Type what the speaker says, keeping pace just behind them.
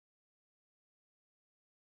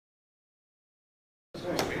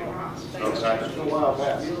Okay. It's a while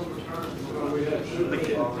back.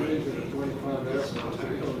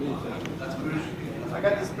 I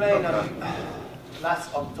got this plane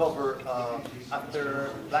last October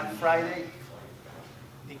after Black Friday.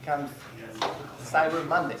 It comes Cyber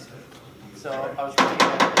Monday. So I was looking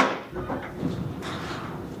at.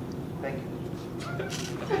 Thank you.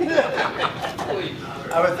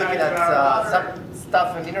 I was looking at some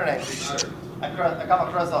stuff on the internet. I come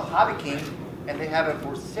across a Hobby King, and they have it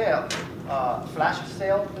for sale, flash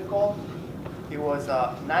sale they call. It was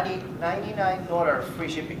 $99 free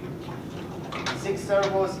shipping. 6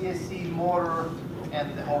 servos, ESC motor,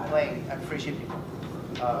 and the whole plane at free shipping.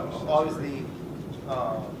 Obviously,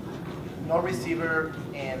 no receiver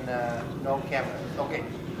and no camera. Okay,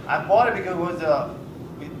 I bought it because it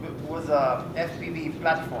was a FPV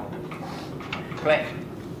platform plane.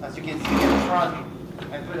 As you can see in the front,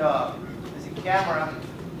 I put there's a camera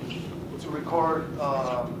to record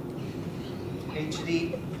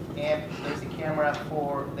HD, and there's a camera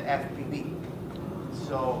for the FPV.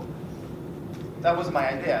 So that was my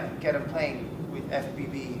idea, get a plane with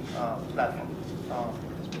FPV platform.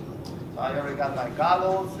 I already got my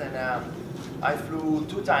goggles, and I flew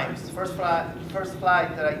 2 times. First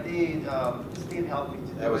flight that I did, Steve helped me to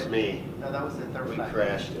do it. That was me. No, that was the third flight. We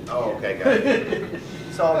crashed it. Oh, okay, got it.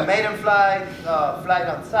 So maiden flight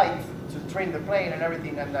on site to train the plane and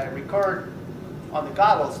everything, and I record on the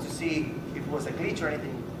goggles to see if it was a glitch or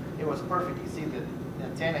anything. It was perfect. You see the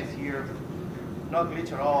antenna is here, no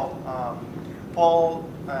glitch at all. Paul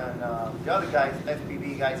and the other guys,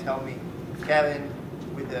 FPV guys, helped me. Kevin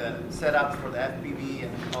with the setup for the FPV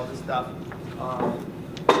and all this stuff.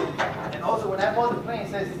 And also when I bought the plane, it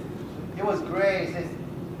says it was gray. It says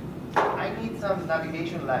I need some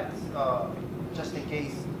navigation lights just in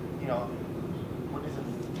case, you know, what is it?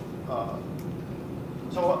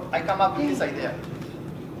 So I come up with this idea.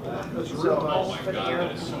 So, Oh my God,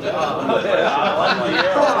 that is so this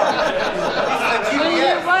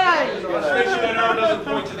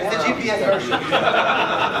is the GPS. It's the GPS version.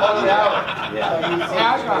 Follow the hour. So you see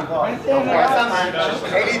some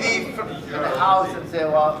LED in the house and say,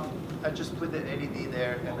 well, I just put the LED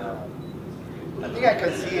there, and I think I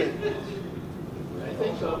can see it. I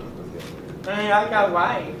think so. I got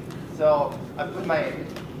white. So I put my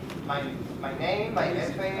name, my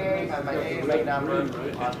FAA, and my AFA number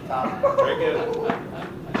on top. Very good.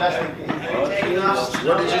 Just in case.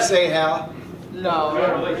 What did you say, Hal? No.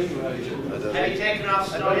 Have you taken off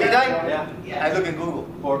snow? Did I? Yeah. I look in Google.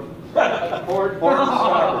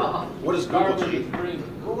 What is Google, G?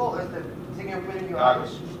 Google is the thing you put in your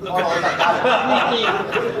Goggles.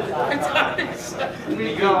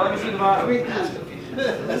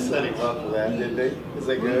 I set him up for that, didn't they? Is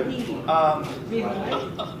that good?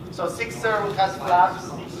 So 6 servo has flaps.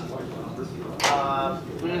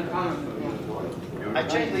 I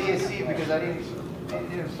changed the ESC because it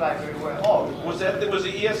didn't fly very well. Oh, Was the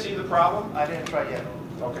ESC the problem? I didn't try yet.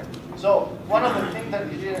 Okay. So one of the things that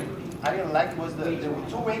I didn't like was there were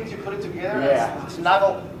 2 wings. You put it together and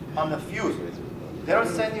snuggle on the fuse. They don't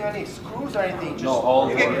send you any screws or anything. Just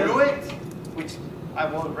you can glue it, which I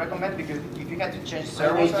would recommend because if you got to change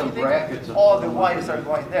servos or anything, all the wires are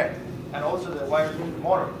going there, and also the wires in the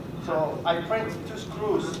motor. So I print 2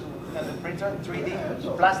 screws and the printer,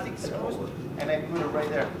 3D plastic screws, and I put it right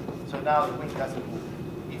there. So now the wing doesn't move.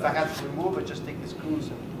 If I have to remove it, just take the screws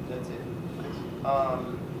and that's it.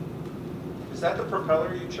 Is that the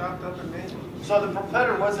propeller you chopped up and made? So the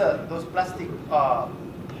propeller was those plastic,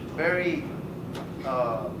 very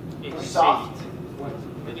soft.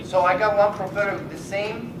 So I got one propeller with the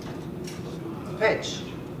same pitch,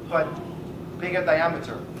 but bigger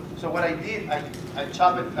diameter. So what I did, I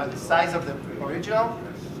chopped it at the size of the original.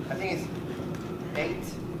 I think it's 8.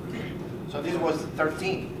 So this was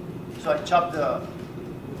 13. So I chopped the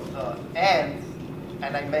end,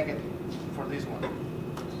 and I make it for this one.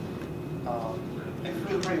 It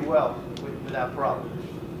flew pretty well without problem.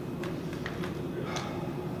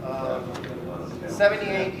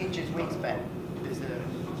 78 inches wingspan is the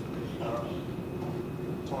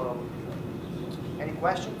total. Any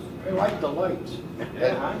questions? I like the lights.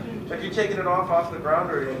 Have you taken it off the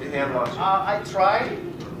ground, or did you hand wash it? I tried,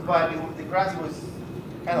 but the grass was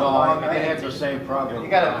kind of long. I had the same problem. You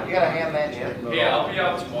gotta hand match it. Yeah, I'll be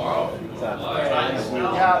out tomorrow.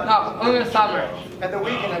 Yeah. No, only summer. At the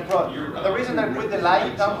weekend I brought. The reason I put the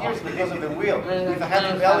light down here is because of the wheel. If I had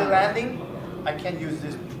a belly landing, I can't use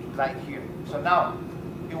this light here. So now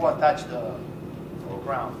it won't touch the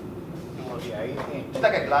ground. Yeah, you can't. It's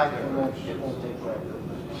like a glider. It won't take forever.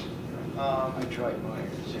 I tried mine.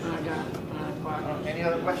 I got Any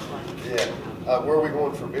other questions? Yeah. Where are we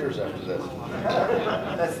going for beers after this?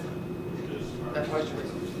 That question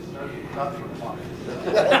is not for tomorrow.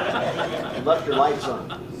 You left your lights on.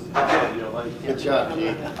 Good job,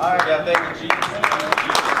 Gene. All right. Yeah, thank you, Chief.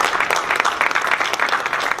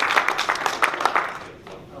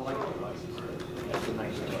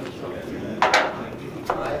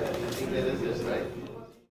 I think that is this, right?